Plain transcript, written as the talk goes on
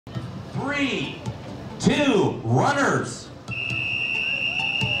3, 2, runners.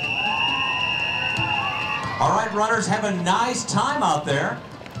 All right, runners, have a nice time out there.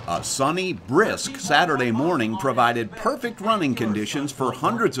 A sunny, brisk Saturday morning provided perfect running conditions for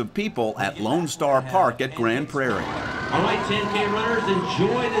hundreds of people at Lone Star Park at Grand Prairie. All right, 10K runners,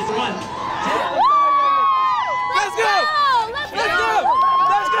 enjoy this run. Let's go! Let's go!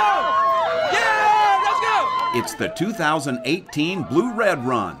 Let's go! Yeah! Let's go! It's the 2018 Blue Red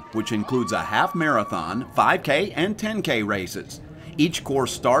Run, which includes a half marathon, 5K, and 10K races. Each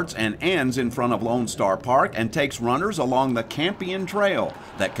course starts and ends in front of Lone Star Park and takes runners along the Campion Trail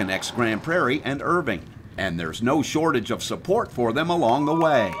that connects Grand Prairie and Irving. And there's no shortage of support for them along the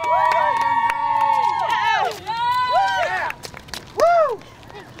way.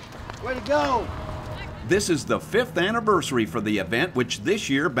 Way to go! This is the 5th anniversary for the event, which this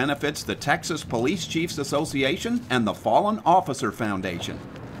year benefits the Texas Police Chiefs Association and the Fallen Officer Foundation.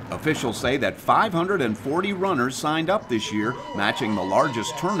 Officials say that 540 runners signed up this year, matching the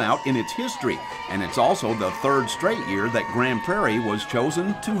largest turnout in its history, and it's also the 3rd straight year that Grand Prairie was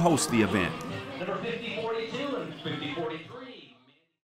chosen to host the event. Number 5042 and 5043.